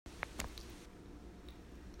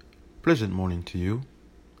Pleasant morning to you.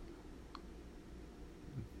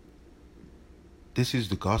 This is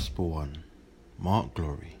the Gospel One, Mark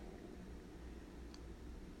Glory,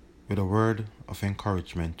 with a word of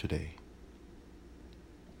encouragement today.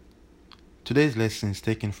 Today's lesson is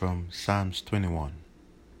taken from Psalms 21.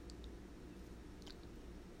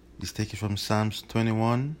 It's taken from Psalms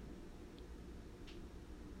 21,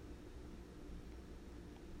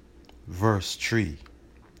 verse 3,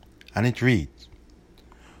 and it reads,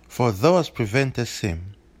 "For thou hast prevented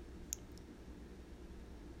him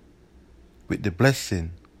with the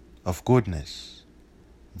blessing of goodness,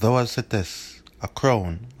 thou hast settest a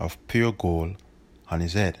crown of pure gold on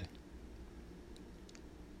his head."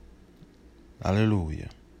 Hallelujah.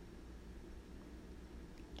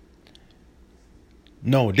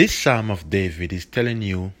 Now, this Psalm of David is telling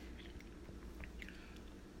you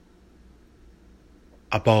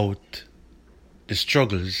about the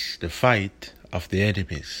struggles, the fight of the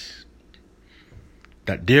enemies.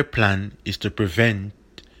 That their plan is to prevent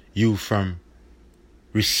you from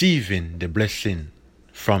receiving the blessing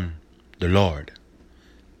from the Lord.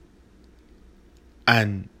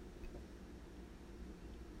 And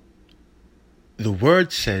the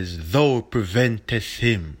word says, "Thou preventest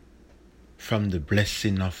him from the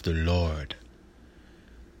blessing of the Lord."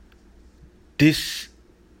 This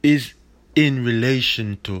is in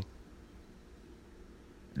relation to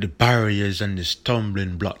the barriers and the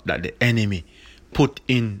stumbling block that the enemy put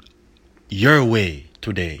in your way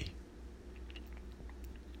today.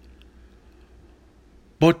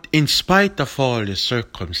 But in spite of all the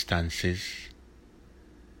circumstances,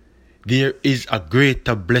 there is a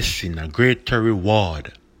greater blessing, a greater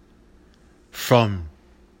reward from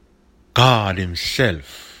God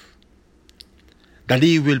Himself, that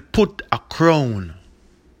He will put a crown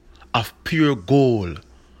of pure gold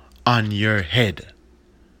on your head,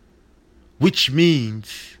 which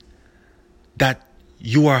means that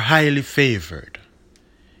you are highly favored.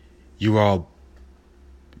 You are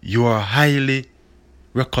highly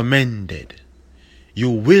recommended. You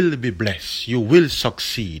will be blessed. You will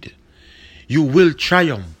succeed. You will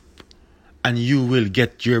triumph, and you will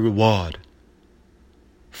get your reward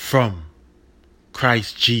from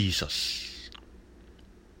Christ Jesus.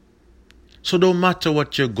 So no matter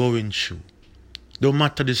what you're going through, no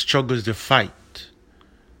matter the struggles, the fight,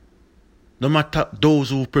 no matter those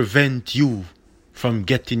who prevent you from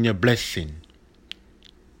getting your blessing,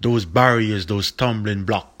 those barriers, those stumbling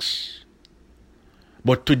blocks,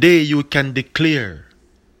 but today you can declare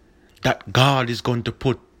that God is going to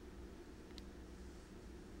put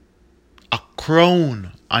a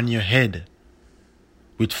crown on your head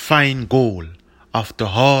with fine gold after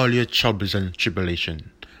all your troubles and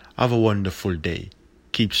tribulation. Have a wonderful day.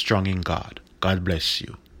 Keep strong in God. God bless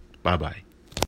you. Bye-bye.